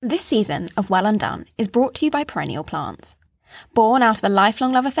This season of Well Undone is brought to you by Perennial Plants. Born out of a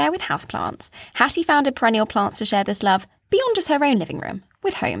lifelong love affair with houseplants, Hattie founded Perennial Plants to share this love beyond just her own living room,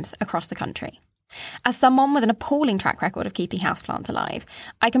 with homes across the country. As someone with an appalling track record of keeping houseplants alive,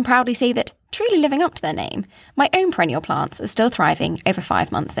 I can proudly say that, truly living up to their name, my own perennial plants are still thriving over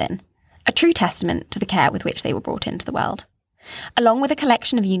 5 months in. A true testament to the care with which they were brought into the world. Along with a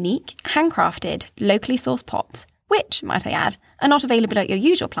collection of unique, handcrafted, locally sourced pots, which, might I add, are not available at your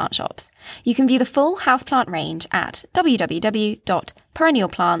usual plant shops, you can view the full houseplant range at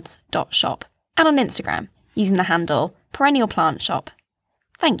www.perennialplants.shop and on Instagram using the handle perennialplantshop.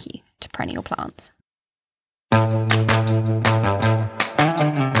 Thank you to Perennial Plants.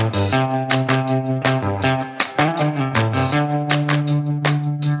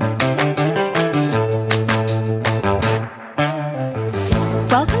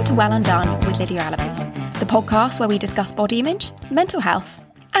 Welcome to Well Undone with Lydia Allaby, the podcast where we discuss body image, mental health,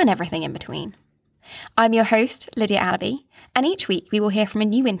 and everything in between. I'm your host, Lydia Allaby, and each week we will hear from a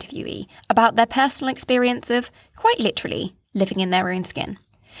new interviewee about their personal experience of, quite literally, living in their own skin.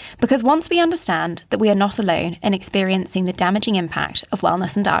 Because once we understand that we are not alone in experiencing the damaging impact of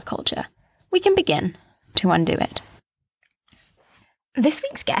wellness and diet culture, we can begin to undo it. This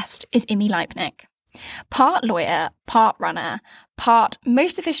week's guest is Imi Leipnick. Part lawyer, part runner, part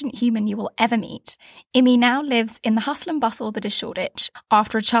most efficient human you will ever meet, Imi now lives in the hustle and bustle that is Shoreditch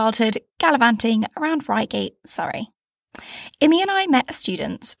after a childhood gallivanting around Reigate, Surrey. Imi and I met as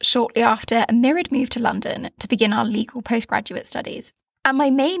students shortly after a mirrored move to London to begin our legal postgraduate studies. And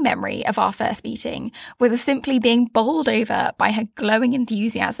my main memory of our first meeting was of simply being bowled over by her glowing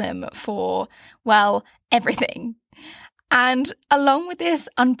enthusiasm for, well, everything. And along with this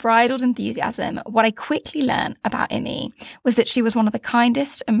unbridled enthusiasm, what I quickly learned about Imi was that she was one of the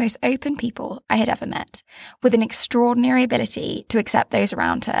kindest and most open people I had ever met, with an extraordinary ability to accept those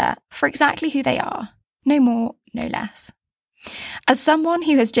around her for exactly who they are, no more, no less. As someone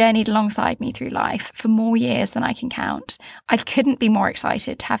who has journeyed alongside me through life for more years than I can count, I couldn't be more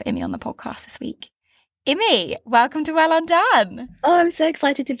excited to have Imi on the podcast this week. Imi, welcome to Well Undone. Oh, I'm so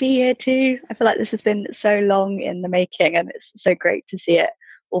excited to be here too. I feel like this has been so long in the making and it's so great to see it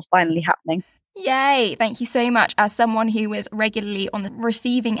all finally happening. Yay, thank you so much. As someone who was regularly on the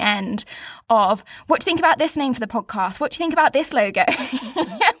receiving end of, what do you think about this name for the podcast? What do you think about this logo?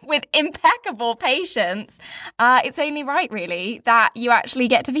 With impeccable patience, it's only right, really, that you actually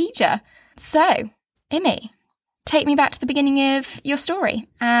get to feature. So, Imi, take me back to the beginning of your story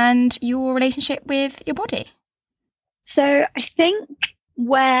and your relationship with your body. So I think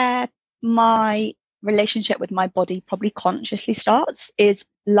where my relationship with my body probably consciously starts is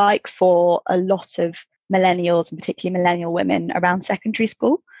like for a lot of millennials and particularly millennial women around secondary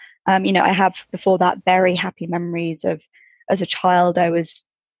school. I have before that very happy memories of as a child, I was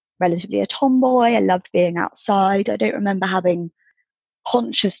relatively a tomboy. I loved being outside. I don't remember having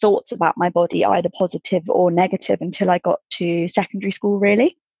conscious thoughts about my body, either positive or negative, until I got to secondary school,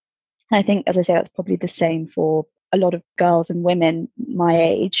 really. And I think, as I say, that's probably the same for a lot of girls and women my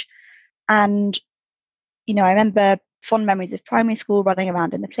age. And I remember fond memories of primary school, running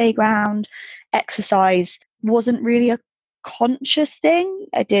around in the playground. Exercise wasn't really a conscious thing.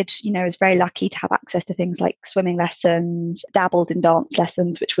 I was very lucky to have access to things like swimming lessons, dabbled in dance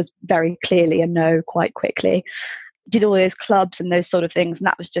lessons, which was very clearly a no quite quickly. Did all those clubs and those sort of things. And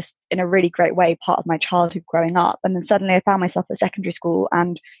that was just in a really great way part of my childhood growing up. And then suddenly I found myself at secondary school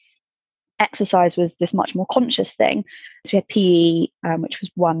and exercise was this much more conscious thing. So we had PE, which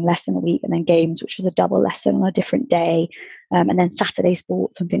was one lesson a week, and then games, which was a double lesson on a different day, and then Saturday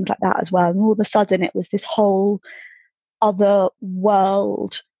sports and things like that as well. And all of a sudden it was this whole other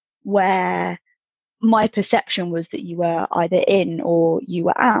world where my perception was that you were either in or you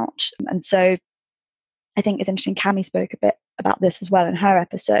were out. And so I think it's interesting, Cami spoke a bit about this as well in her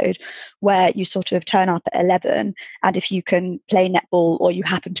episode, where you sort of turn up at 11 and if you can play netball or you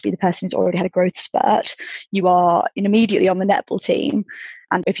happen to be the person who's already had a growth spurt, you are immediately on the netball team.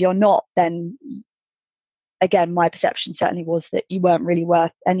 And if you're not, then again, my perception certainly was that you weren't really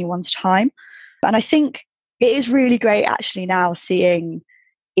worth anyone's time. And I think it is really great actually now seeing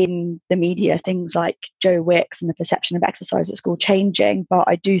in the media things like Joe Wicks and the perception of exercise at school changing. But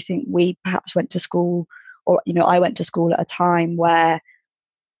I do think we perhaps went to school, or I went to school at a time where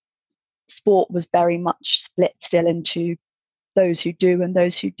sport was very much split still into those who do and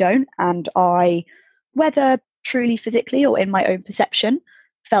those who don't. And I, whether truly physically or in my own perception,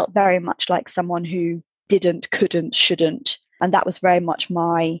 felt very much like someone who didn't, couldn't, shouldn't. And that was very much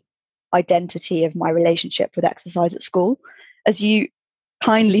my identity of my relationship with exercise at school. As you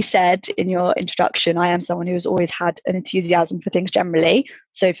kindly said in your introduction, I am someone who has always had an enthusiasm for things generally.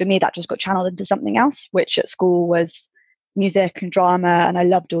 So for me, that just got channeled into something else, which at school was music and drama. And I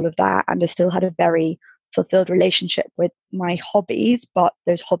loved all of that. And I still had a very fulfilled relationship with my hobbies, but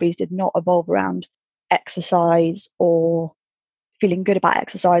those hobbies did not evolve around exercise or feeling good about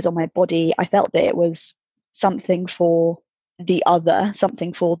exercise on my body. I felt that it was something for the other,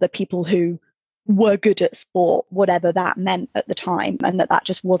 something for the people who were good at sport, whatever that meant at the time, and that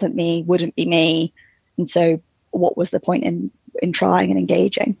just wasn't me, wouldn't be me. And so what was the point in trying and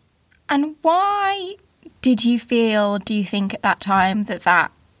engaging? And why did you feel, do you think at that time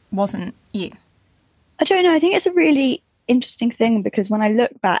that wasn't you? I don't know. I think it's a really interesting thing, because when I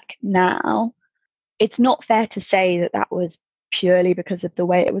look back now, it's not fair to say that was purely because of the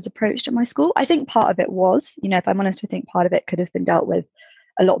way it was approached at my school. I think part of it was, if I'm honest, I think part of it could have been dealt with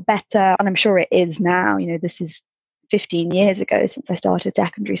a lot better. And I'm sure it is now. This is 15 years ago since I started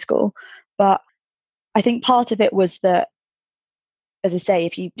secondary school. But I think part of it was that, as I say,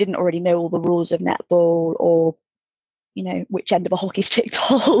 if you didn't already know all the rules of netball or, which end of a hockey stick to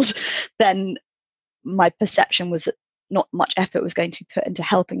hold, then my perception was that not much effort was going to be put into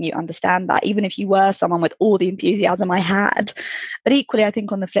helping you understand that, even if you were someone with all the enthusiasm I had. But equally, I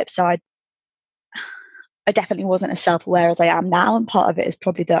think on the flip side, I definitely wasn't as self-aware as I am now. And part of it is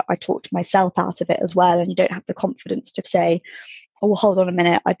probably that I talked myself out of it as well. And you don't have the confidence to say, oh, well, hold on a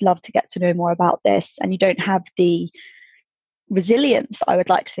minute, I'd love to get to know more about this. And you don't have the resilience that I would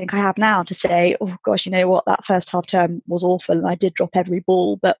like to think I have now to say, oh gosh, you know what, that first half term was awful and I did drop every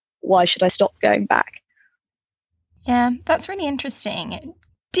ball, but why should I stop going back? Yeah, that's really interesting.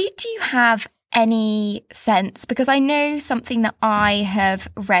 Did you have any sense, because I know something that I have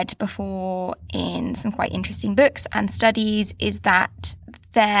read before in some quite interesting books and studies is that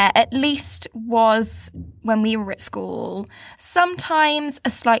there at least was, when we were at school, sometimes a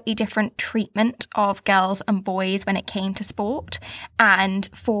slightly different treatment of girls and boys when it came to sport. And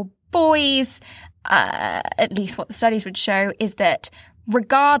for boys, at least what the studies would show is that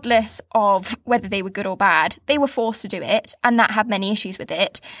regardless of whether they were good or bad, they were forced to do it, and that had many issues with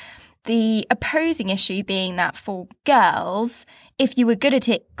it. The opposing issue being that for girls, if you were good at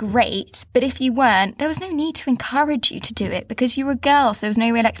it, great. But if you weren't, there was no need to encourage you to do it because you were girls. There was no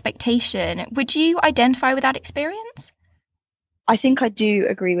real expectation. Would you identify with that experience? I think I do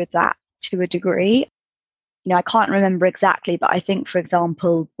agree with that to a degree. I can't remember exactly, but I think, for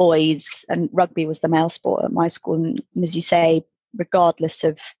example, boys and rugby was the male sport at my school. And as you say, regardless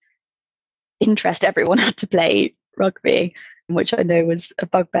of interest, everyone had to play rugby, which I know was a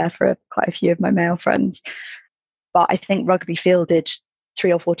bugbear for quite a few of my male friends. But I think rugby fielded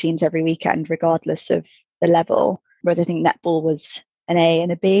 3 or 4 teams every weekend, regardless of the level, whereas I think netball was an A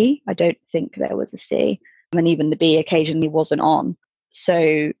and a B. I don't think there was a C. And even the B occasionally wasn't on.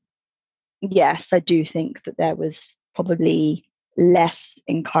 So yes, I do think that there was probably less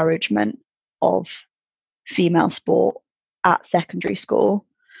encouragement of female sport at secondary school.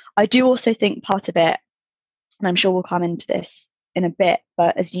 I do also think part of it, and I'm sure we'll come into this in a bit,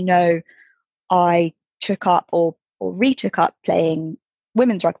 but as you know, I took up or retook up playing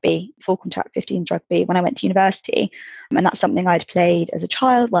women's rugby, full contact 15s rugby, when I went to university. And that's something I'd played as a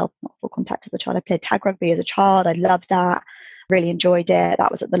child. Well, not full contact as a child. I played tag rugby as a child. I loved that. Really enjoyed it.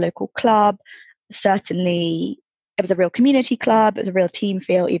 That was at the local club. Certainly, it was a real community club. It was a real team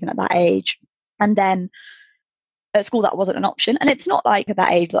feel, even at that age. And then at school, that wasn't an option. And it's not like at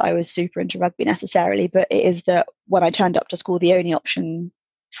that age that I was super into rugby necessarily, but it is that when I turned up to school, the only option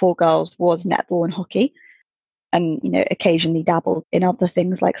for girls was netball and hockey. And, occasionally dabbled in other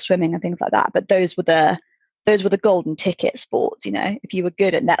things like swimming and things like that. But those were the golden ticket sports, If you were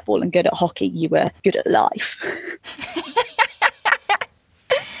good at netball and good at hockey, you were good at life.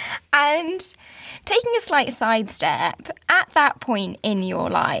 And taking a slight sidestep, at that point in your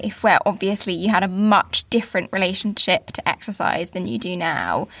life, where obviously you had a much different relationship to exercise than you do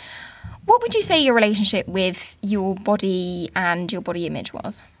now, what would you say your relationship with your body and your body image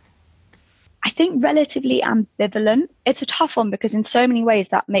was? I think relatively ambivalent. It's a tough one because in so many ways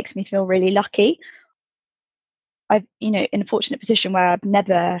that makes me feel really lucky. I've, in a fortunate position where I've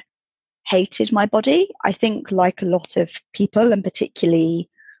never hated my body. I think like a lot of people, and particularly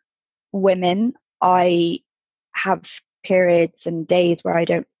women, I have periods and days where I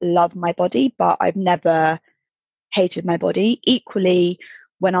don't love my body, but I've never hated my body. Equally,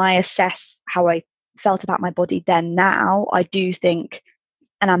 when I assess how I felt about my body then now, I do think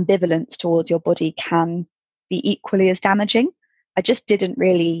an ambivalence towards your body can be equally as damaging. I just didn't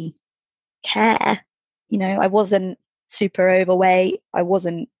really care. I wasn't super overweight. I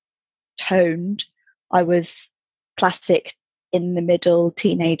wasn't toned. I was classic in the middle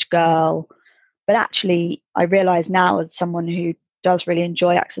teenage girl. But actually, I realize now, as someone who does really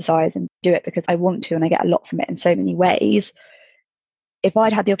enjoy exercise and do it because I want to and I get a lot from it in so many ways, if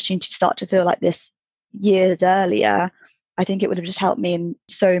I'd had the opportunity to start to feel like this years earlier, I think it would have just helped me in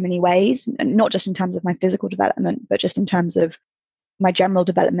so many ways, and not just in terms of my physical development, but just in terms of my general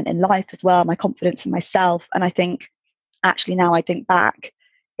development in life as well, my confidence in myself. And I think actually now I think back,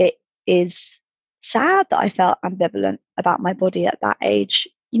 it is sad that I felt ambivalent about my body at that age.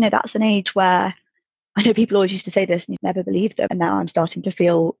 That's an age where I know people always used to say this and you never believed them. And now I'm starting to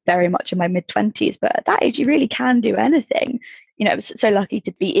feel very much in my mid-20s. But at that age, you really can do anything. I was so lucky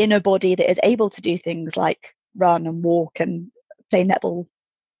to be in a body that is able to do things like run and walk and play netball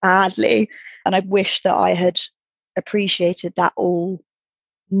badly. And I wish that I had appreciated that all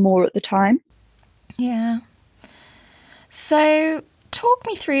more at the time. Yeah. So talk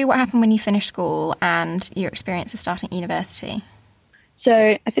me through what happened when you finished school and your experience of starting at university.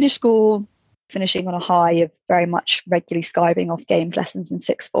 So I finished school, finishing on a high of very much regularly skiving off games lessons in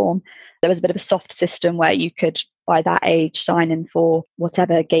sixth form. There was a bit of a soft system where you could, by that age, sign in for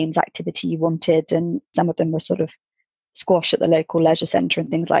whatever games activity you wanted. And some of them were sort of squash at the local leisure centre and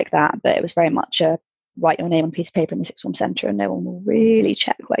things like that. But it was very much a write your name on a piece of paper in the sixth form centre and no one will really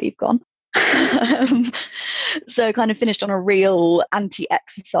check where you've gone. So kind of finished on a real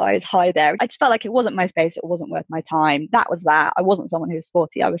anti-exercise high there. I just felt like it wasn't my space. It wasn't worth my time. That was that. I wasn't someone who was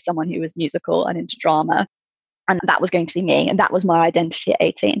sporty. I was someone who was musical and into drama. And that was going to be me. And that was my identity at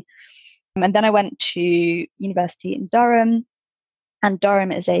 18. And then I went to university in Durham. And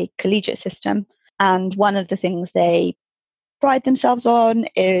Durham is a collegiate system. And one of the things they pride themselves on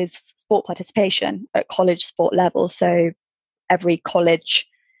is sport participation at college sport level. So every college,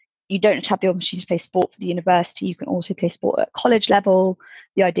 you don't have the opportunity to play sport for the university. You can also play sport at college level.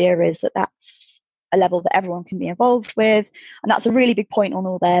 The idea is that that's a level that everyone can be involved with. And that's a really big point on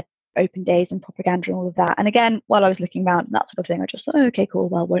all their open days and propaganda and all of that. And again, while I was looking around and that sort of thing, I just thought, oh, okay, cool,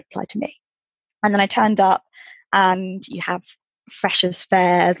 well, won't apply to me. And then I turned up and you have freshers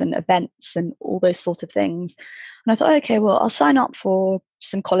fairs and events and all those sorts of things. And I thought, okay, well, I'll sign up for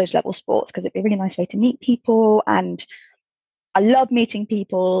some college level sports because it'd be a really nice way to meet people. And I love meeting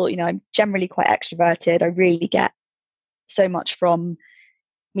people. I'm generally quite extroverted. I really get so much from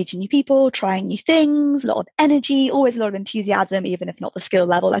meeting new people, trying new things, a lot of energy, always a lot of enthusiasm, even if not the skill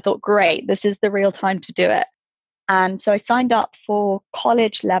level. I thought, great, this is the real time to do it. And so I signed up for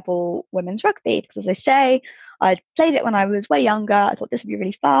college level women's rugby because, as I say, I'd played it when I was way younger. I thought this would be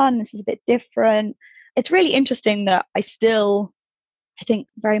really fun. This is a bit different. It's really interesting that I think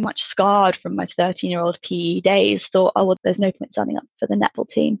very much scarred from my 13-year-old PE days, thought, oh, well, there's no point signing up for the netball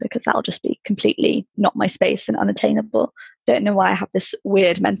team because that'll just be completely not my space and unattainable. Don't know why I have this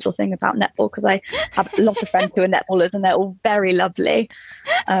weird mental thing about netball because I have lots of friends who are netballers and they're all very lovely.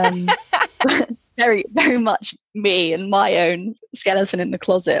 Very, very much me and my own skeleton in the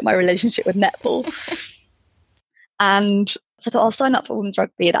closet, my relationship with netball. And so I thought, I'll sign up for women's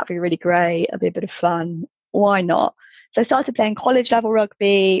rugby. That'd be really great. It'll be a bit of fun. Why not? So I started playing college level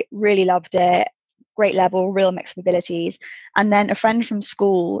rugby, really loved it. Great level, real mix of abilities. And then a friend from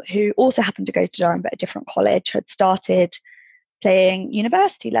school who also happened to go to Durham but a different college had started playing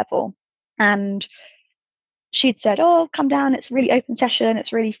university level. And she'd said, oh, come down, it's a really open session,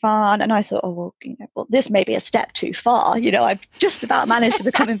 it's really fun. And I thought, oh, well, this may be a step too far. I've just about managed to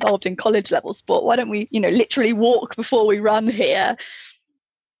become involved in college level sport. Why don't we, literally walk before we run here?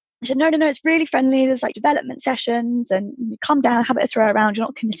 I said, no, it's really friendly. There's like development sessions and you come down, have a throw around. You're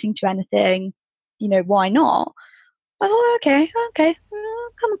not committing to anything. Why not? I thought, okay,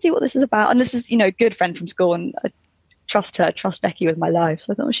 well, come and see what this is about. And this is, good friend from school and I trust her, trust Becky with my life.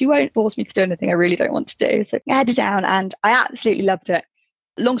 So I thought, well, she won't force me to do anything I really don't want to do. So I headed down and I absolutely loved it.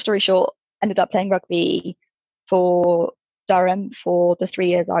 Long story short, ended up playing rugby for Durham for the 3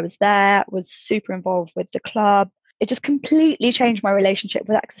 years I was there, was super involved with the club. It just completely changed my relationship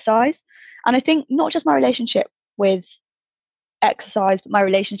with exercise. And I think not just my relationship with exercise, but my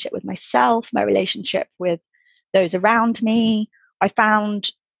relationship with myself, my relationship with those around me. I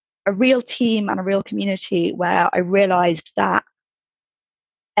found a real team and a real community where I realized that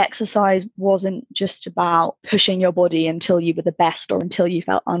exercise wasn't just about pushing your body until you were the best or until you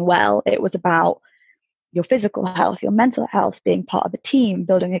felt unwell. It was about your physical health, your mental health, being part of a team,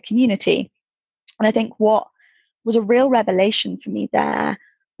 building a community. And I think what was a real revelation for me there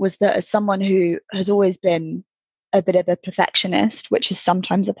was that as someone who has always been a bit of a perfectionist, which is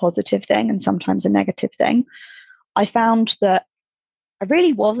sometimes a positive thing and sometimes a negative thing, I found that I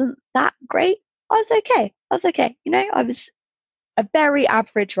really wasn't that great. I was okay. I was a very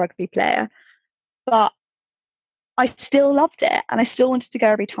average rugby player, but I still loved it and I still wanted to go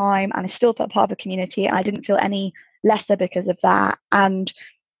every time and I still felt part of a community and I didn't feel any lesser because of that. And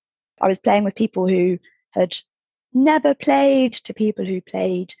I was playing with people who had never played to people who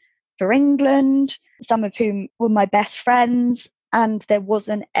played for England, some of whom were my best friends, and there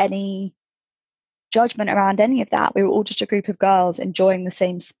wasn't any judgment around any of that. We were all just a group of girls enjoying the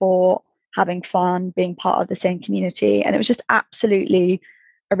same sport, having fun, being part of the same community. And it was just absolutely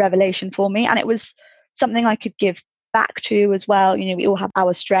a revelation for me. And it was something I could give back to as well. You know, we all have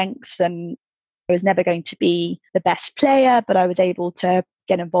our strengths, and I was never going to be the best player, but I was able to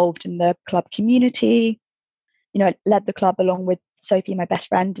get involved in the club community. You know, I led the club along with Sophie, my best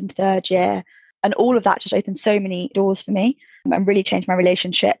friend, in third year. And all of that just opened so many doors for me and really changed my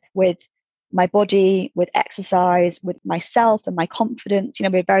relationship with my body, with exercise, with myself and my confidence. You know,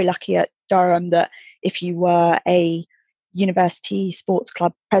 we're very lucky at Durham that if you were a university sports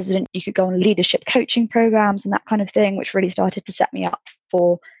club president, you could go on leadership coaching programs and that kind of thing, which really started to set me up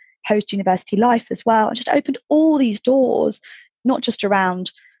for post-university life as well. It just opened all these doors, not just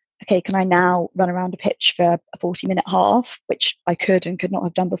around, okay, can I now run around a pitch for a 40-minute half, which I could and could not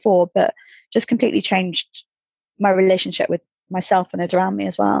have done before, but just completely changed my relationship with myself and those around me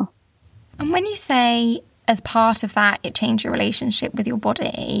as well. And when you say as part of that, it changed your relationship with your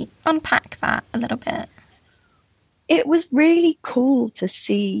body, unpack that a little bit. It was really cool to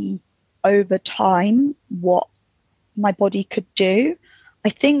see over time what my body could do. I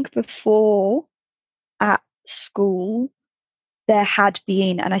think before at school, there had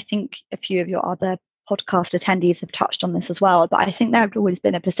been, and I think a few of your other podcast attendees have touched on this as well, but I think there had always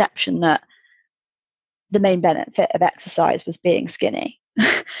been a perception that the main benefit of exercise was being skinny.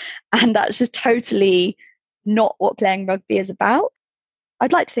 And that's just totally not what playing rugby is about.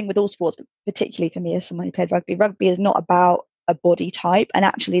 I'd like to think with all sports, but particularly for me as someone who played rugby is not about a body type. And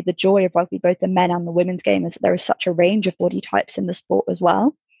actually the joy of rugby, both the men and the women's game, is that there is such a range of body types in the sport as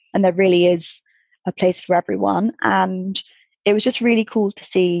well. And there really is a place for everyone. And it was just really cool to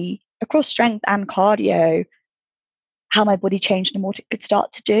see across strength and cardio how my body changed and what it could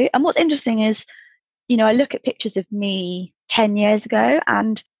start to do. And what's interesting is, you know, I look at pictures of me 10 years ago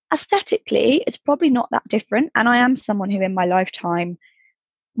and aesthetically, it's probably not that different. And I am someone who in my lifetime,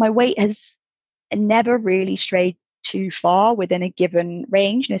 my weight has never really strayed too far within a given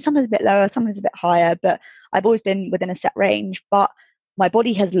range. You know, sometimes a bit lower, sometimes a bit higher, but I've always been within a set range. But my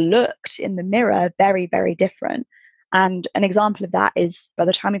body has looked in the mirror very, very different. And an example of that is by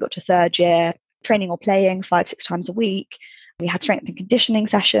the time we got to third year, training or playing 5-6 times a week, we had strength and conditioning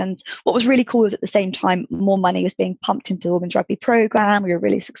sessions. What was really cool is at the same time, more money was being pumped into the women's rugby program. We were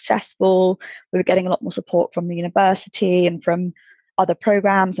really successful. We were getting a lot more support from the university and from other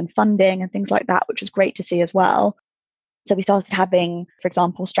programs and funding and things like that, which was great to see as well. So we started having, for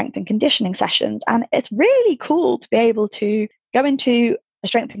example, strength and conditioning sessions. And it's really cool to be able to go into a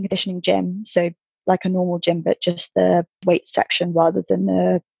strength and conditioning gym. So like a normal gym, but just the weight section rather than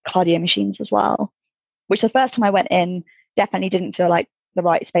the cardio machines as well, which the first time I went in definitely didn't feel like the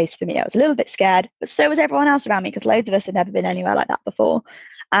right space for me. I was a little bit scared, but so was everyone else around me because loads of us had never been anywhere like that before.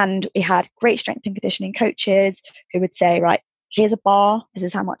 And we had great strength and conditioning coaches who would say, right, here's a bar. This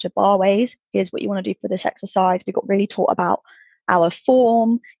is how much a bar weighs. Here's what you want to do for this exercise. We got really taught about our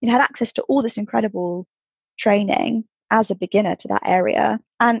form. You had access to all this incredible training as a beginner to that area.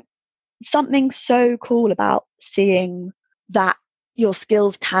 And something so cool about seeing that your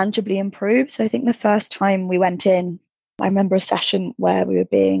skills tangibly improve. So I think the first time we went in, I remember a session where we were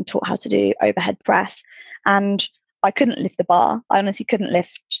being taught how to do overhead press and I couldn't lift the bar. I honestly couldn't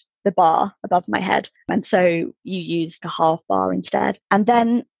lift the bar above my head. And so you used a half bar instead. And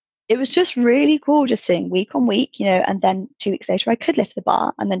then it was just really cool just seeing week on week, you know, and then 2 weeks later I could lift the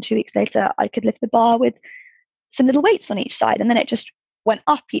bar. And then 2 weeks later I could lift the bar with some little weights on each side. And then it just went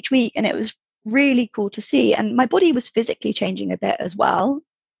up each week and it was really cool to see. And my body was physically changing a bit as well.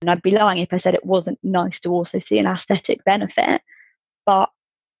 And I'd be lying if I said it wasn't nice to also see an aesthetic benefit. But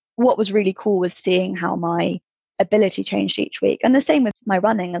what was really cool was seeing how my ability changed each week. And the same with my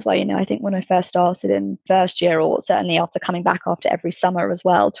running as well. You know, I think when I first started in first year, or certainly after coming back after every summer as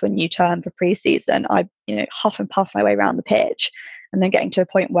well to a new term for pre-season, I, you know, huff and puff my way around the pitch and then getting to a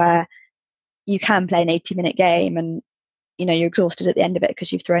point where you can play an 80-minute game and, you know, you're exhausted at the end of it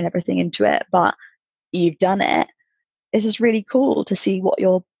because you've thrown everything into it, but you've done it. It's just really cool to see what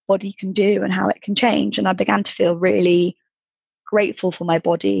your body can do and how it can change. And I began to feel really grateful for my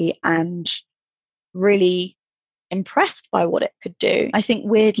body and really impressed by what it could do. I think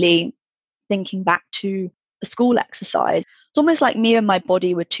weirdly, thinking back to a school exercise, it's almost like me and my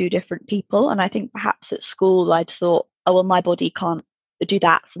body were two different people. And I think perhaps at school I'd thought, oh, well, my body can't do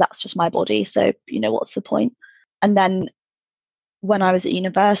that. So that's just my body. So, you know, what's the point? And then when I was at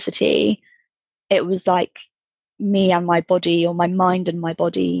university, it was like me and my body, or my mind and my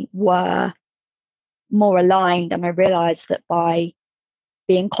body, were more aligned. And I realized that by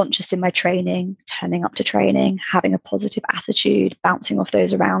being conscious in my training, turning up to training, having a positive attitude, bouncing off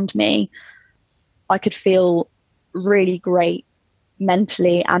those around me, I could feel really great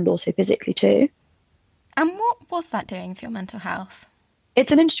mentally and also physically too. And what was that doing for your mental health?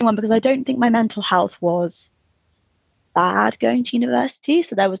 It's an interesting one because I don't think my mental health was bad going to university,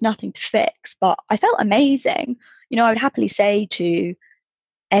 so there was nothing to fix, but I felt amazing. I would happily say to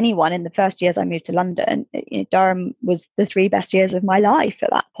anyone, in the first years I moved to London, Durham was the 3 best years of my life at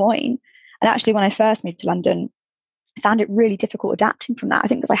that point. And actually, when I first moved to London, I found it really difficult adapting from that. I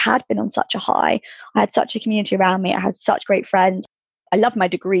think because I had been on such a high, I had such a community around me, I had such great friends. I loved my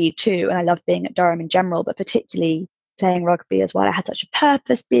degree too, and I loved being at Durham in general, but particularly playing rugby as well. I had such a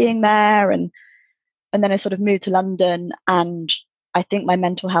purpose being there, and then I sort of moved to London, and I think my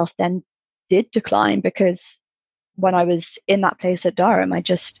mental health then did decline, because when I was in that place at Durham,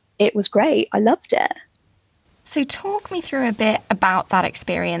 it was great. I loved it. So talk me through a bit about that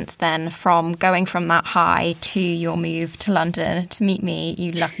experience then, from going from that high to your move to London to meet me,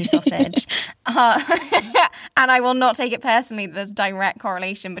 you lucky sausage. And I will not take it personally that there's a direct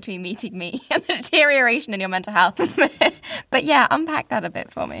correlation between meeting me and the deterioration in your mental health. But yeah, unpack that a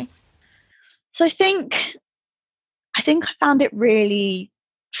bit for me. So I think I found it really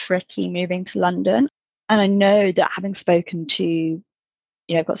tricky moving to London. And I know that, having spoken to,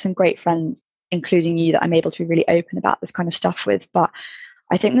 I've got some great friends, including you, that I'm able to be really open about this kind of stuff with. But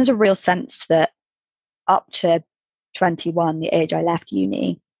I think there's a real sense that up to 21, the age I left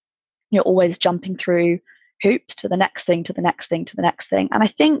uni, you're always jumping through hoops to the next thing, to the next thing, to the next thing. And I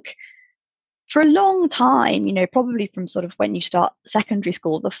think for a long time, probably from sort of when you start secondary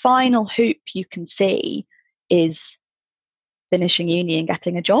school, the final hoop you can see is finishing uni and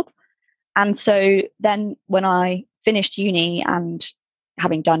getting a job. And so then when I finished uni, and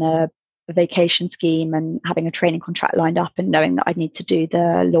having done a vacation scheme and having a training contract lined up, and knowing that I'd need to do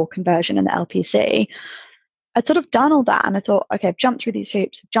the law conversion and the LPC, I'd sort of done all that. And I thought, okay, I've jumped through these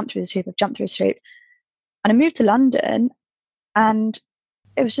hoops, I've jumped through this hoop, I've jumped through this hoop. And I moved to London, and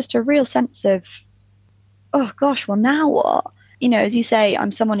it was just a real sense of, oh gosh, well, now what? As you say,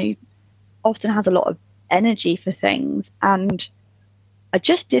 I'm someone who often has a lot of energy for things, and I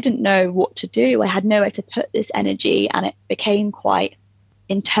just didn't know what to do. I had nowhere to put this energy, and it became quite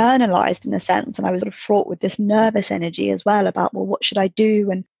internalized in a sense. And I was sort of fraught with this nervous energy as well about, well, what should I do?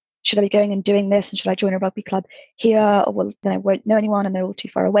 And should I be going and doing this? And should I join a rugby club here? Or, well, then I won't know anyone and they're all too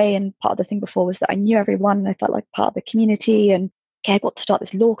far away. And part of the thing before was that I knew everyone and I felt like part of the community. And okay, I've got to start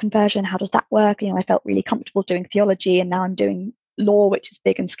this law conversion. How does that work? I felt really comfortable doing theology, and now I'm doing law, which is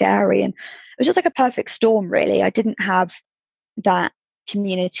big and scary. And it was just like a perfect storm, really. I didn't have that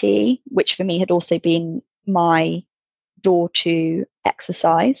community, which for me had also been my door to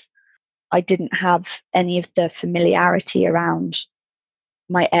exercise. I didn't have any of the familiarity around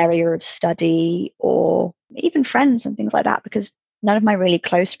my area of study, or even friends and things like that, because none of my really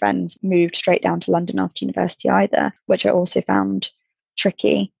close friends moved straight down to London after university either, which I also found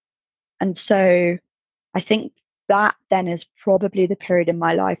tricky. And so I think that then is probably the period in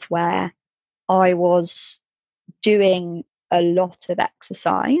my life where I was doing a lot of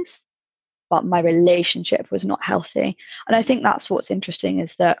exercise, but my relationship was not healthy. And I think that's what's interesting,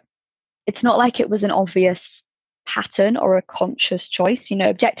 is that it's not like it was an obvious pattern or a conscious choice.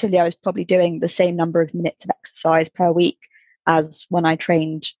 Objectively, I was probably doing the same number of minutes of exercise per week as when I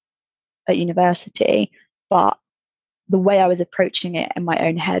trained at university, but the way I was approaching it in my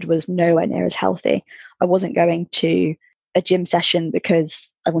own head was nowhere near as healthy. I wasn't going to a gym session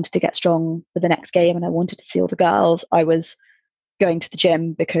because I wanted to get strong for the next game and I wanted to see all the girls. I was going to the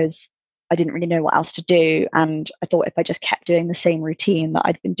gym because I didn't really know what else to do. And I thought if I just kept doing the same routine that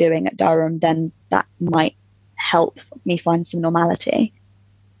I'd been doing at Durham, then that might help me find some normality.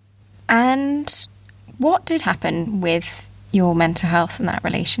 And what did happen with your mental health in that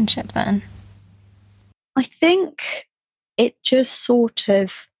relationship then? I think it just sort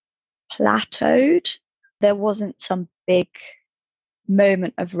of plateaued. There wasn't some big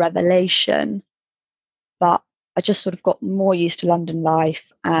moment of revelation, but I just sort of got more used to London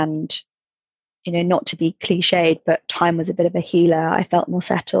life, and not to be cliched, but time was a bit of a healer. I felt more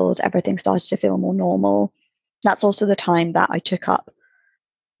settled. Everything started to feel more normal. That's also the time that I took up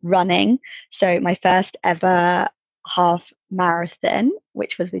running. So my first ever half marathon,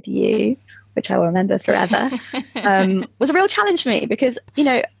 which was with you, which I will remember forever, was a real challenge for me because,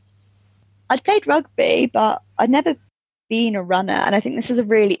 I'd played rugby, but I'd never been a runner. And I think this is a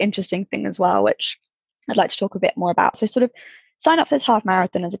really interesting thing as well, which I'd like to talk a bit more about. So sort of sign up for this half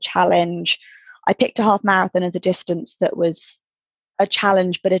marathon as a challenge. I picked a half marathon as a distance that was a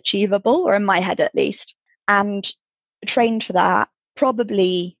challenge but achievable, or in my head at least, and trained for that.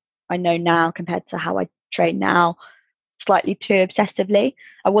 Probably, I know now compared to how I train now, slightly too obsessively.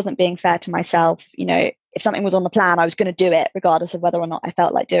 I wasn't being fair to myself. If something was on the plan, I was going to do it regardless of whether or not I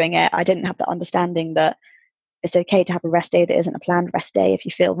felt like doing it. I didn't have the understanding that it's okay to have a rest day that isn't a planned rest day if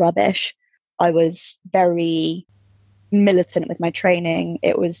you feel rubbish. I was very militant with my training.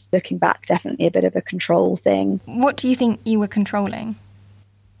 It was, looking back, definitely a bit of a control thing. What do you think you were controlling?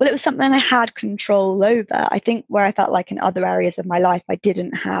 Well, it was something I had control over. I think where I felt like in other areas of my life, I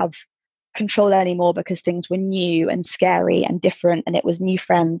didn't have control anymore because things were new and scary and different, and it was new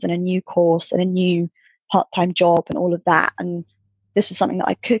friends and a new course and a new part-time job and all of that. And this was something that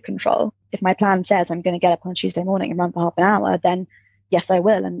I could control. If my plan says I'm going to get up on Tuesday morning and run for half an hour, then yes, I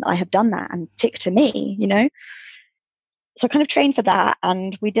will. And I have done that, and tick to me, So I kind of trained for that,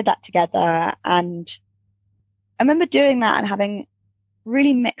 and we did that together. And I remember doing that and having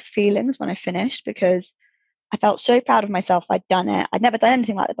really mixed feelings when I finished, because I felt so proud of myself. I'd done it. I'd never done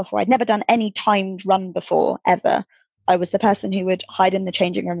anything like that before. I'd never done any timed run before, ever. I was the person who would hide in the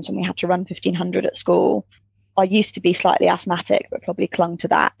changing rooms when we had to run 1500 at school. I used to be slightly asthmatic, but probably clung to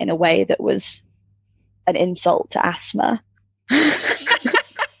that in a way that was an insult to asthma. I'm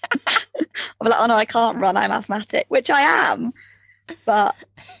like, oh no, I can't run, I'm asthmatic, which I am. But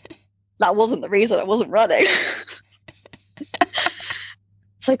that wasn't the reason I wasn't running.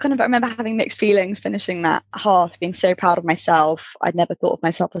 So I remember having mixed feelings finishing that half, being so proud of myself. I'd never thought of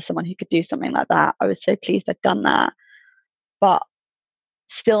myself as someone who could do something like that. I was so pleased I'd done that, but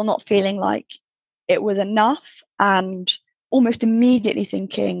still not feeling like it was enough, and almost immediately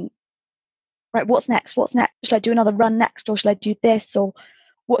thinking, right, what's next? What's next? Should I do another run next, or should I do this, or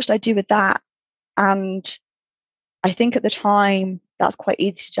what should I do with that? And I think at the time that's quite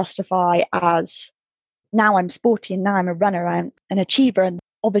easy to justify as, now I'm sporty and now I'm a runner, I'm an achiever, and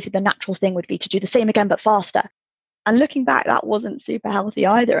obviously the natural thing would be to do the same again but faster. And looking back, that wasn't super healthy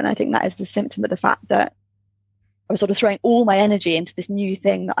either. And I think that is the symptom of the fact that I was sort of throwing all my energy into this new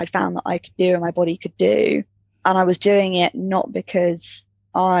thing that I'd found that I could do and my body could do. And I was doing it not because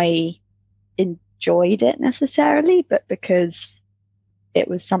I enjoyed it necessarily, but because it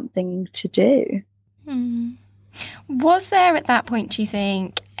was something to do. Was there at that point, do you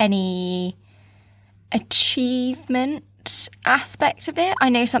think, any achievement aspect of it? I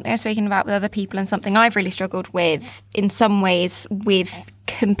know something I've spoken about with other people, and something I've really struggled with in some ways with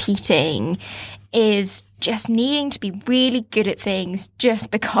competing is just needing to be really good at things just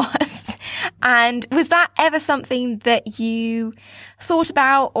because. And was that ever something that you thought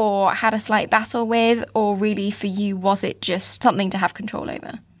about or had a slight battle with, or really for you was it just something to have control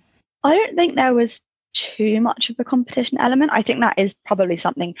over? I don't think there was too much of a competition element. I think that is probably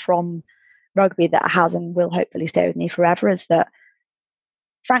something from rugby that has and will hopefully stay with me forever, is that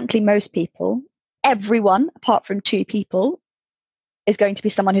frankly most people, everyone apart from two people, is going to be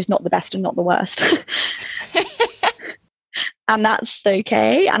someone who's not the best and not the worst. And that's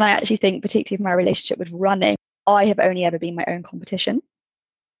okay. And I actually think, particularly for my relationship with running, I have only ever been my own competition,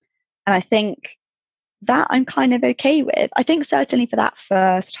 and I think that I'm kind of okay with. I think certainly for that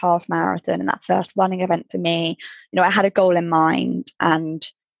first half marathon and that first running event for me, I had a goal in mind and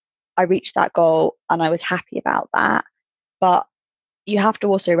I reached that goal and I was happy about that. But you have to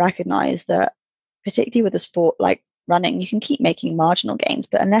also recognize that, particularly with a sport like running, you can keep making marginal gains,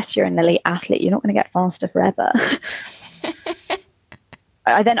 but unless you're an elite athlete, you're not going to get faster forever.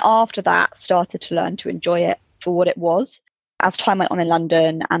 I then after that started to learn to enjoy it for what it was. As time went on in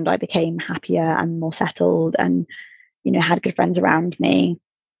London and I became happier and more settled and, had good friends around me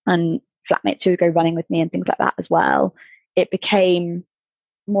and flatmates who would go running with me and things like that as well, it became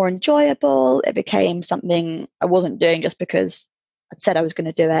more enjoyable. It became something I wasn't doing just because I'd said I was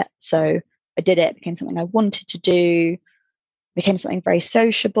going to do it. So I did it. It became something I wanted to do. It became something very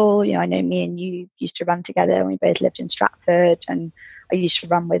sociable. I know me and you used to run together and we both lived in Stratford, and I used to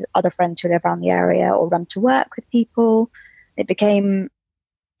run with other friends who live around the area or run to work with people. It became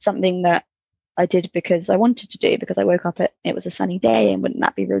something that I did because I wanted to do, because I woke up it was a sunny day and wouldn't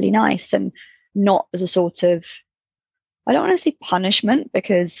that be really nice, and not as a sort of, I don't want to say punishment,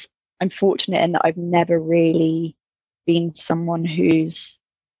 because I'm fortunate in that I've never really been someone who's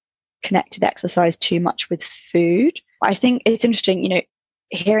connected exercise too much with food. I think it's interesting,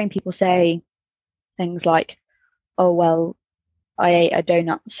 hearing people say things like, oh, well, I ate a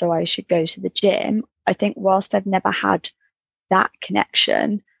donut, so I should go to the gym. I think whilst I've never had that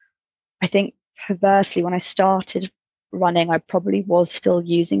connection, I think perversely when I started running, I probably was still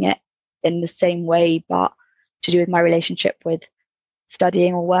using it in the same way, but to do with my relationship with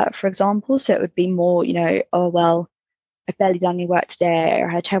studying or work, for example. So it would be more, oh, well, I've barely done any work today, or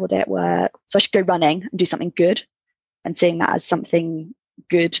I had a terrible day at work, so I should go running and do something good, and seeing that as something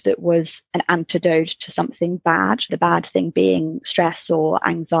good that was an antidote to something bad, the bad thing being stress or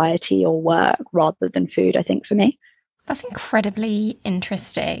anxiety or work rather than food, I think, for me. That's incredibly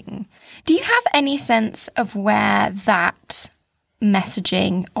interesting. Do you have any sense of where that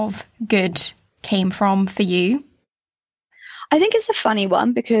messaging of good came from for you? I think it's a funny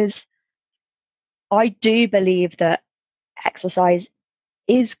one, because I do believe that exercise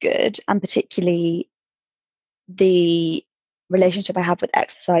is good, and particularly the relationship I have with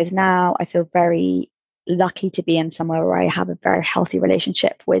exercise now, I feel very lucky to be in somewhere where I have a very healthy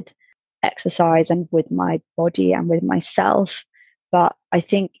relationship with exercise and with my body and with myself. But I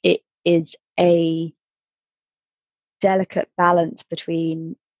think it is a delicate balance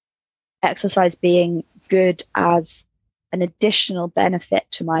between exercise being good as an additional benefit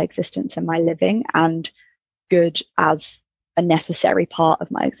to my existence and my living, and good as a necessary part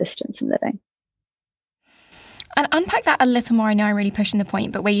of my existence and living. And unpack that a little more. I know I'm really pushing the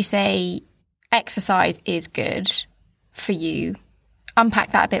point, but where you say exercise is good for you,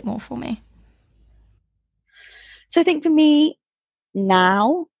 unpack that a bit more for me. So I think for me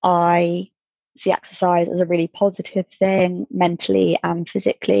now, I see exercise as a really positive thing, mentally and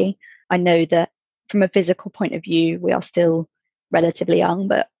physically. I know that from a physical point of view, we are still relatively young,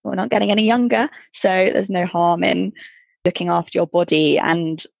 but we're not getting any younger. So there's no harm in looking after your body.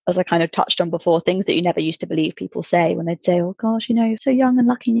 And as I kind of touched on before, things that you never used to believe people say, when they'd say, oh gosh, you're so young and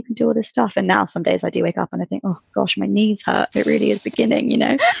lucky and you can do all this stuff. And now some days I do wake up and I think, oh gosh, my knees hurt. It really is beginning,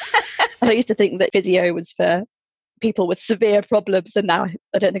 And I used to think that physio was for people with severe problems, and now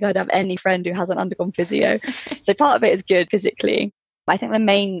I don't think I'd have any friend who hasn't undergone physio. So part of it is good physically. I think the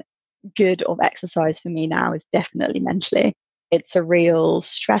main good of exercise for me now is definitely mentally. It's a real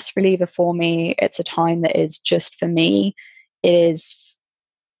stress reliever for me. It's a time that is just for me. It is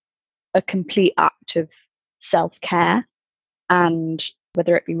a complete act of self-care, and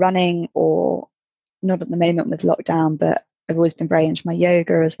whether it be running, or not at the moment with lockdown, but I've always been very into my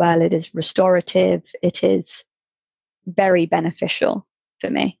yoga as well. It is restorative. It is very beneficial for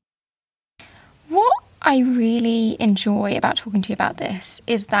me. What I really enjoy about talking to you about this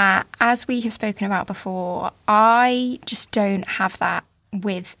is that, as we have spoken about before, I just don't have that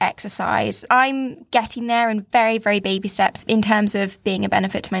with exercise. I'm getting there in very, very baby steps in terms of being a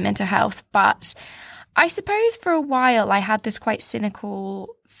benefit to my mental health. But I suppose for a while I had this quite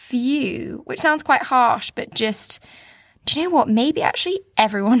cynical view, which sounds quite harsh, but just, do you know what? Maybe actually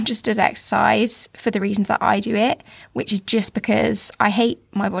everyone just does exercise for the reasons that I do it, which is just because I hate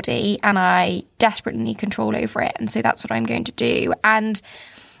my body and I desperately need control over it. And so that's what I'm going to do. And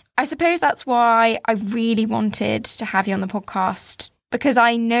I suppose that's why I really wanted to have you on the podcast, because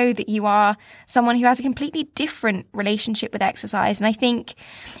I know that you are someone who has a completely different relationship with exercise. And I think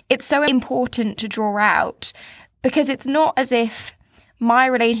it's so important to draw out, because it's not as if my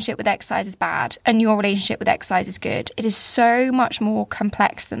relationship with exercise is bad and your relationship with exercise is good. It is so much more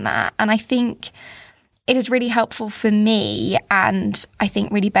complex than that. And I think it is really helpful for me, and I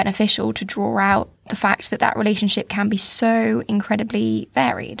think really beneficial to draw out the fact that that relationship can be so incredibly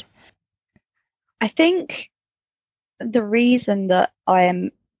varied. I think the reason that I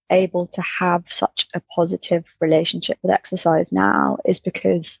am able to have such a positive relationship with exercise now is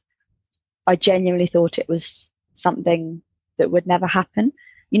because I genuinely thought it was something that would never happen.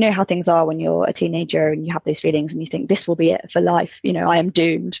 You know how things are when you're a teenager and you have those feelings and you think, this will be it for life. I am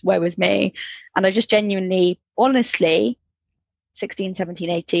doomed. Woe is me. And I just genuinely, honestly, 16, 17,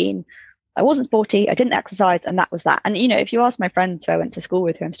 18, I wasn't sporty. I didn't exercise, and that was that. And, if you ask my friends who I went to school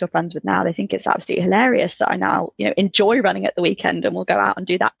with, who I'm still friends with now, they think it's absolutely hilarious that I now, enjoy running at the weekend and will go out and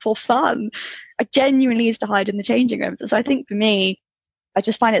do that for fun. I genuinely used to hide in the changing rooms. And so I think for me, I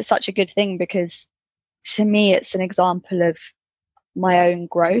just find it such a good thing, because to me, it's an example of my own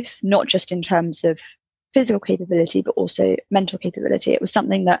growth, not just in terms of physical capability, but also mental capability. It was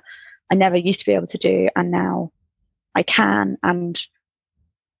something that I never used to be able to do, and now I can, and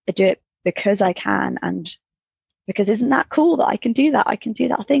I do it because I can, and because isn't that cool that I can do that? I can do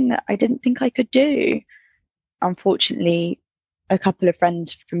that thing that I didn't think I could do. Unfortunately, a couple of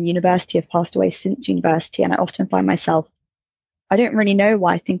friends from university have passed away since university, and I often find myself, I don't really know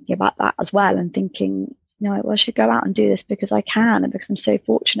why, thinking about that as well, and thinking, I should go out and do this because I can, and because I'm so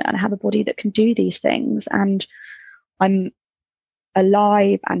fortunate and I have a body that can do these things, and I'm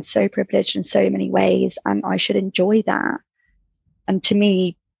alive and so privileged in so many ways, and I should enjoy that. And to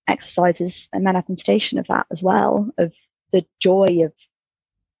me, exercise is a manifestation of that as well, of the joy of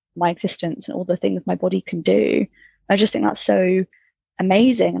my existence and all the things my body can do. I just think that's so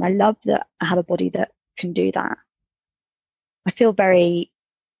amazing. And I love that I have a body that can do that. I feel very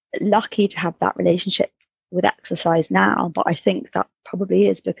lucky to have that relationship with exercise now, but I think that probably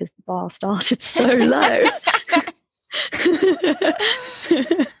is because the bar started so low.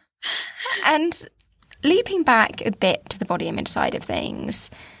 And leaping back a bit to the body image side of things,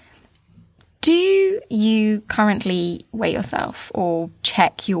 do you currently weigh yourself or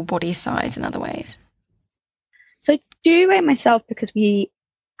check your body size in other ways? So I do weigh myself because we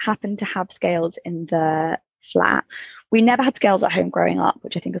happen to have scales in the flat. We never had scales at home growing up,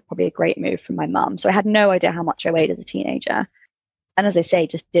 which I think was probably a great move from my mum. So I had no idea how much I weighed as a teenager. And as I say,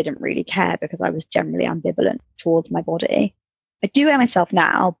 just didn't really care because I was generally ambivalent towards my body. I do weigh myself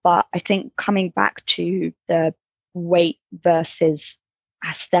now, but I think coming back to the weight versus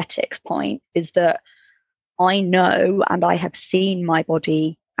aesthetics point is that I know and I have seen my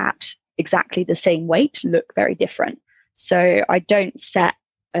body at exactly the same weight look very different. So I don't set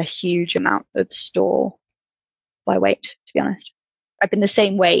a huge amount of store by weight, to be honest. I've been the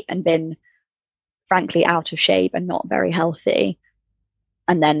same weight and been frankly out of shape and not very healthy.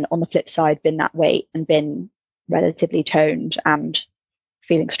 And then on the flip side, been that weight and been relatively toned and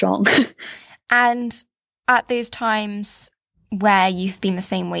feeling strong. And at those times where you've been the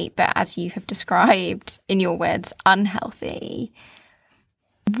same weight, but as you have described in your words, unhealthy,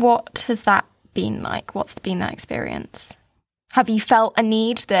 what has that been like? What's been that experience? Have you felt a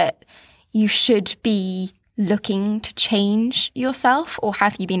need that you should be looking to change yourself, or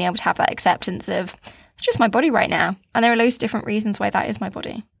have you been able to have that acceptance of it's just my body right now and there are loads of different reasons why that is my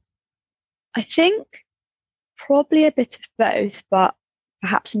body? I think probably a bit of both, but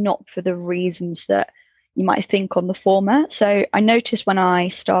perhaps not for the reasons that you might think on the former. So I noticed when I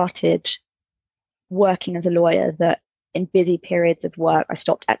started working as a lawyer that in busy periods of work I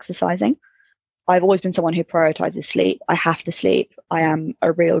stopped exercising. I've always been someone who prioritizes sleep. I have to sleep. I am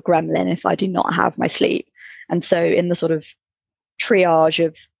a real gremlin if I do not have my sleep. And so in the sort of triage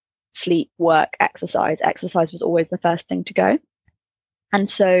of sleep, work, exercise was always the first thing to go. And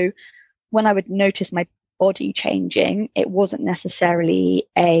so when I would notice my body changing, it wasn't necessarily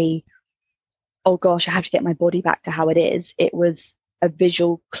oh gosh, I have to get my body back to how it is. It was a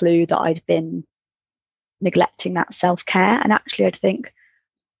visual clue that I'd been neglecting that self-care. And actually I'd think,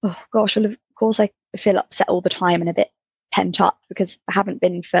 oh gosh, well, of course I feel upset all the time and a bit pent up because I haven't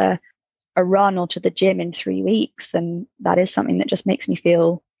been for a run or to the gym in 3 weeks. And that is something that just makes me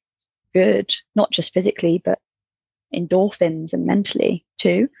feel good, not just physically, but endorphins and mentally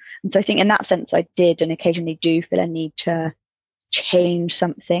too. And so I think in that sense, I did and occasionally do feel a need to change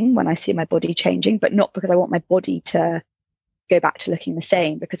something when I see my body changing, but not because I want my body to go back to looking the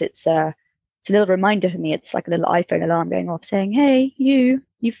same, because it's a little reminder for me. It's like a little iPhone alarm going off saying, hey, you've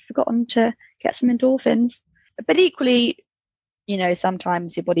forgotten to get some endorphins. But equally, you know,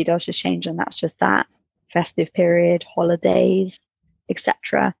 sometimes your body does just change, and that's just that festive period, holidays,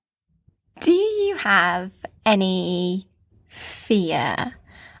 etc. Do you have any fear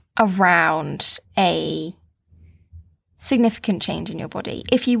around a significant change in your body?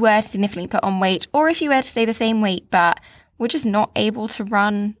 If you were to significantly put on weight, or if you were to stay the same weight, but we're just not able to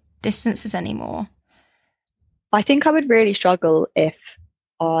run distances anymore? I think I would really struggle if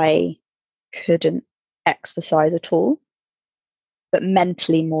I couldn't exercise at all, but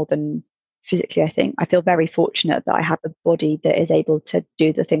mentally more than physically. I feel very fortunate that I have a body that is able to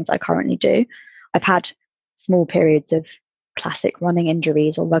do the things I currently do. I've had small periods of classic running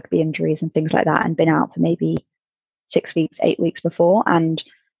injuries or rugby injuries and things like that, and been out for maybe 6 weeks, 8 weeks before, and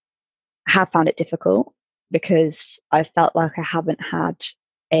have found it difficult because I felt like I haven't had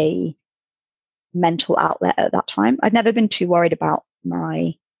a mental outlet at that time. I've never been too worried about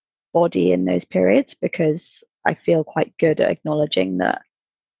my body in those periods because I feel quite good at acknowledging that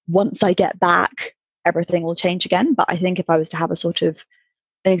once I get back, everything will change again. But I think if I was to have a sort of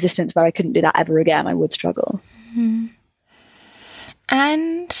an existence where I couldn't do that ever again, I would struggle. Mm-hmm.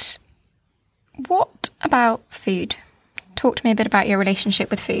 And what about food? Talk to me a bit about your relationship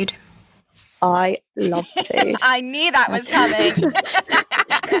with food. I love food. I knew that was coming.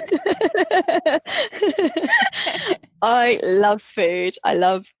 I love food. I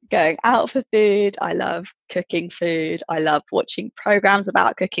love going out for food. I love cooking food. I love watching programs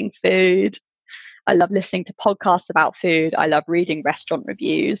about cooking food. I love listening to podcasts about food. I love reading restaurant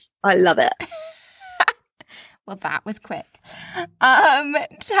reviews. I love it. Well, that was quick.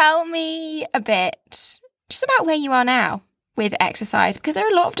 Tell me a bit just about where you are now with exercise, because there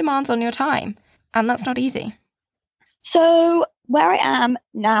are a lot of demands on your time, and that's not easy. So where I am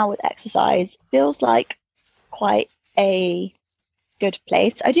now with exercise feels like quite a good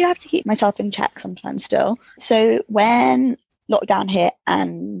place. I do have to keep myself in check sometimes still. So when lockdown hit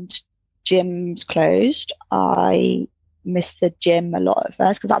and gyms closed, I missed the gym a lot at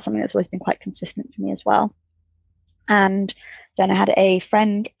first because that's something that's always been quite consistent for me as well. And then I had a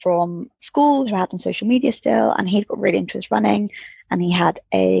friend from school who I had on social media still, and he'd got really into his running, and he had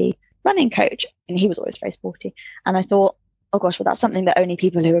a running coach, and he was always very sporty. And I thought, oh gosh, well, that's something that only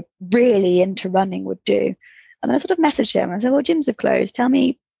people who are really into running would do. And then I sort of messaged him and I said, well, gyms have closed. Tell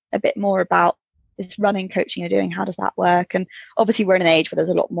me a bit more about this running coaching you're doing. How does that work? And obviously we're in an age where there's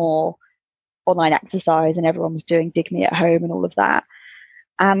a lot more online exercise and everyone was doing Dig Me at Home and all of that.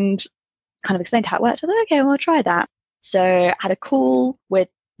 And kind of explained how it worked. I thought, okay, well, I'll try that. So I had a call with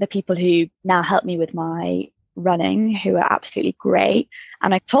the people who now help me with my running, who are absolutely great.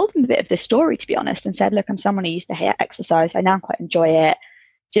 And I told them a bit of this story, to be honest, and said, look, I'm someone who used to hate exercise. I now quite enjoy it.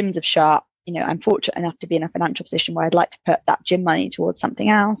 Gyms have shut. You know, I'm fortunate enough to be in a financial position where I'd like to put that gym money towards something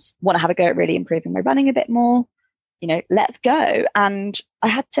else. Want to have a go at really improving my running a bit more. You know, let's go. And I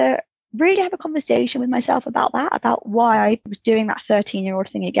had to really have a conversation with myself about that, about why I was doing that 13-year-old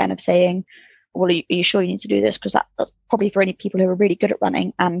thing again of saying, well, are you sure you need to do this? Because that's probably for any people who are really good at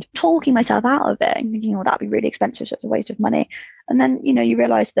running, and talking myself out of it and thinking, oh, that'd be really expensive, so it's a waste of money. And then, you know, you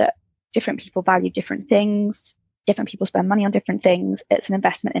realize that different people value different things. Different people spend money on different things. It's an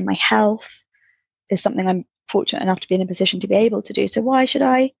investment in my health. It's something I'm fortunate enough to be in a position to be able to do. So why should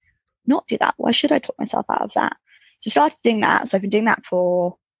I not do that? Why should I talk myself out of that? So I started doing that. So I've been doing that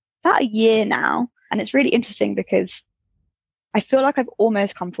for about a year now. And it's really interesting because I feel like I've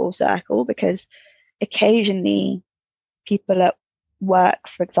almost come full circle, because occasionally people at work,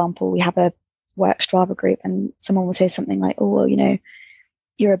 for example, we have a work Strava group and someone will say something like, oh, well, you know,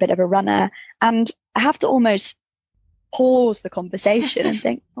 you're a bit of a runner. And I have to almost pause the conversation and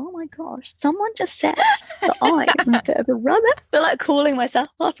think, oh my gosh, someone just said that I am a bit of a runner. I feel like calling myself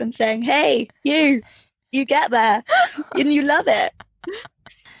up and saying, hey, you get there and you love it.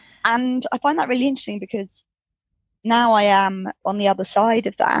 And I find that really interesting because now I am on the other side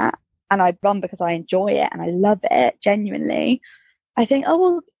of that, and I run because I enjoy it and I love it genuinely. I think, oh,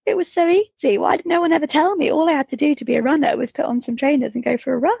 well, it was so easy. Why did no one ever tell me? All I had to do to be a runner was put on some trainers and go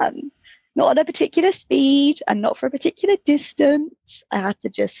for a run. Not at a particular speed and not for a particular distance. I had to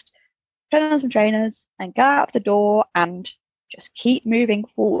just put on some trainers and go out the door and just keep moving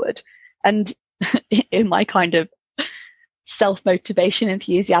forward. And in my kind of self-motivation,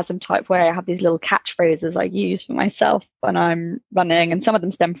 enthusiasm type way, I have these little catchphrases I use for myself when I'm running, and some of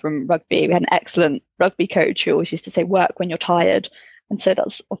them stem from rugby. We had an excellent rugby coach who always used to say, work when you're tired. And so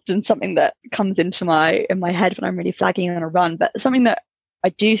that's often something that comes into my head when I'm really flagging on a run. But something that I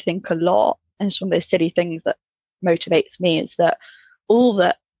do think a lot, and it's one of those silly things that motivates me, is that all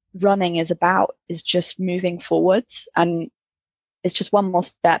that running is about is just moving forwards, and it's just one more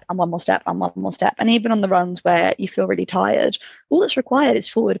step and one more step and one more step. And even on the runs where you feel really tired, all that's required is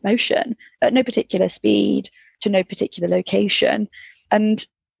forward motion at no particular speed to no particular location. And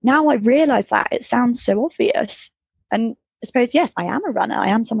now I realize that it sounds so obvious. And I suppose, yes, I am a runner. I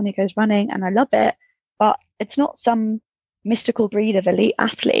am someone who goes running and I love it, but it's not some mystical breed of elite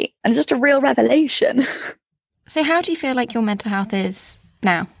athlete. And it's just a real revelation. So how do you feel like your mental health is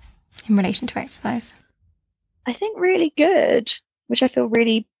now in relation to exercise? I think really good, which I feel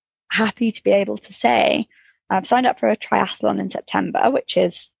really happy to be able to say. I've signed up for a triathlon in September, which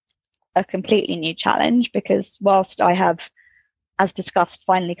is a completely new challenge, because whilst I have, as discussed,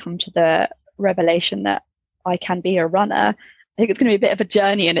 finally come to the revelation that I can be a runner, I think it's going to be a bit of a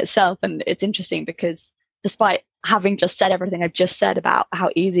journey in itself. And it's interesting because despite having just said everything I've just said about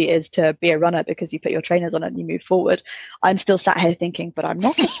how easy it is to be a runner because you put your trainers on and you move forward, I'm still sat here thinking, but I'm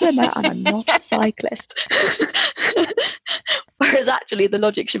not a swimmer and I'm not a cyclist. Whereas actually the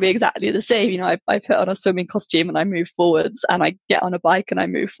logic should be exactly the same. You know, I put on a swimming costume and I move forwards, and I get on a bike and I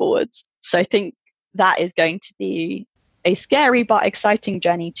move forwards. So I think that is going to be a scary but exciting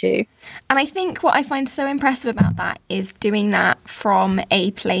journey too. And I think what I find so impressive about that is doing that from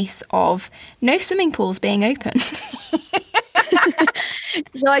a place of no swimming pools being open.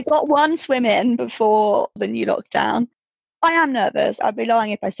 So I got one swim in before the new lockdown. I am nervous. I'd be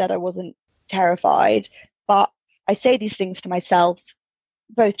lying if I said I wasn't terrified, but I say these things to myself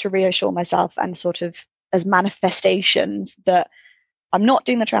both to reassure myself and sort of as manifestations that I'm not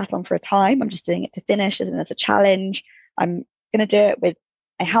doing the triathlon for a time. I'm just doing it to finish as a challenge. I'm going to do it with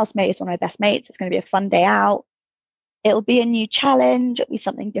my housemate. It's one of my best mates. It's going to be a fun day out. It'll be a new challenge. It'll be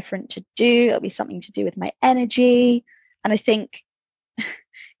something different to do. It'll be something to do with my energy. And I think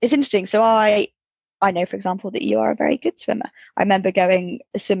it's interesting. So I I know, for example, that you are a very good swimmer. I remember going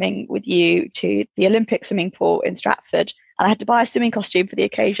swimming with you to the Olympic swimming pool in Stratford, and I had to buy a swimming costume for the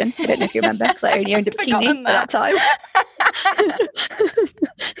occasion. I don't know if you remember, because I only owned a bikini at that time.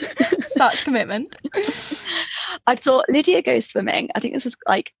 Such commitment. I thought, Lydia goes swimming. I think this was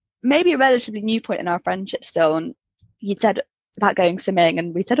like maybe a relatively new point in our friendship still. And you'd said about going swimming,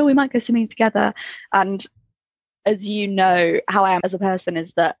 and we said, oh, we might go swimming together. And as you know, how I am as a person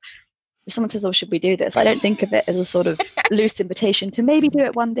is that if someone says, oh, should we do this? I don't think of it as a sort of loose invitation to maybe do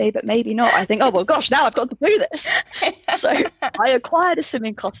it one day, but maybe not. I think, oh, well, gosh, now I've got to do this. So I acquired a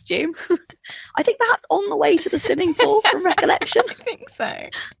swimming costume. I think perhaps on the way to the swimming pool from recollection. I think so. I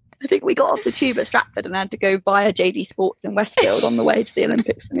think we got off the tube at Stratford and had to go via JD Sports in Westfield on the way to the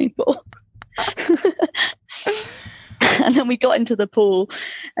Olympic swimming pool. And then we got into the pool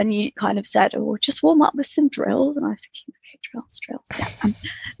and you kind of said, oh, just warm up with some drills. And I was thinking, okay, drills. Yeah. And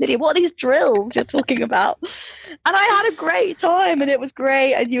Lydia, what are these drills you're talking about? And I had a great time and it was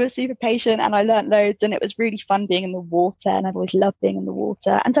great. And you were super patient and I learnt loads and it was really fun being in the water. And I've always loved being in the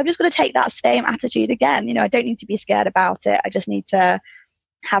water. And so I'm just going to take that same attitude again. You know, I don't need to be scared about it. I just need to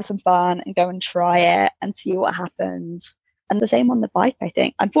have some fun and go and try it and see what happens. And the same on the bike, I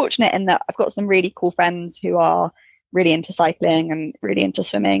think. I'm fortunate in that I've got some really cool friends who are really into cycling and really into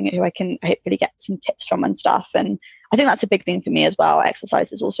swimming who I can hopefully get some tips from and stuff. And I think that's a big thing for me as well.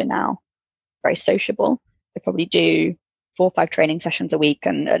 Exercise is also now very sociable. I probably do 4 or 5 training sessions a week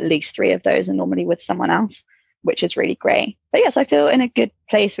and at least 3 of those are normally with someone else, which is really great. But yes, I feel in a good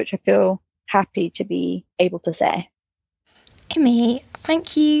place, which I feel happy to be able to say. Amy,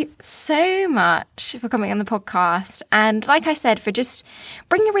 thank you so much for coming on the podcast. And like I said, for just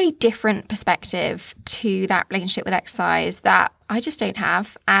bringing a really different perspective to that relationship with exercise that I just don't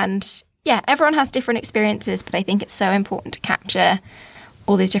have. And yeah, everyone has different experiences, but I think it's so important to capture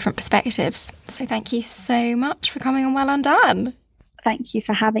all these different perspectives. So thank you so much for coming on Well Undone. Thank you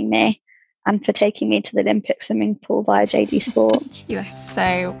for having me and for taking me to the Olympic swimming pool via JD Sports. You are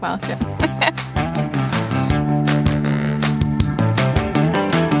so welcome.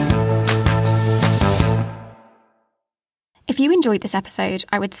 If you enjoyed this episode,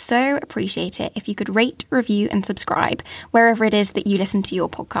 I would so appreciate it if you could rate, review and subscribe wherever it is that you listen to your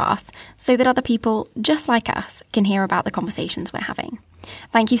podcasts so that other people just like us can hear about the conversations we're having.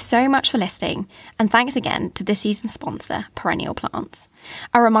 Thank you so much for listening, and thanks again to this season's sponsor, Perennial Plants.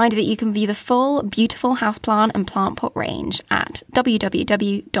 A reminder that you can view the full beautiful houseplant and plant pot range at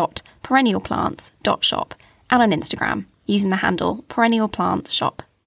www.perennialplants.shop and on Instagram using the handle Perennial Plants Shop.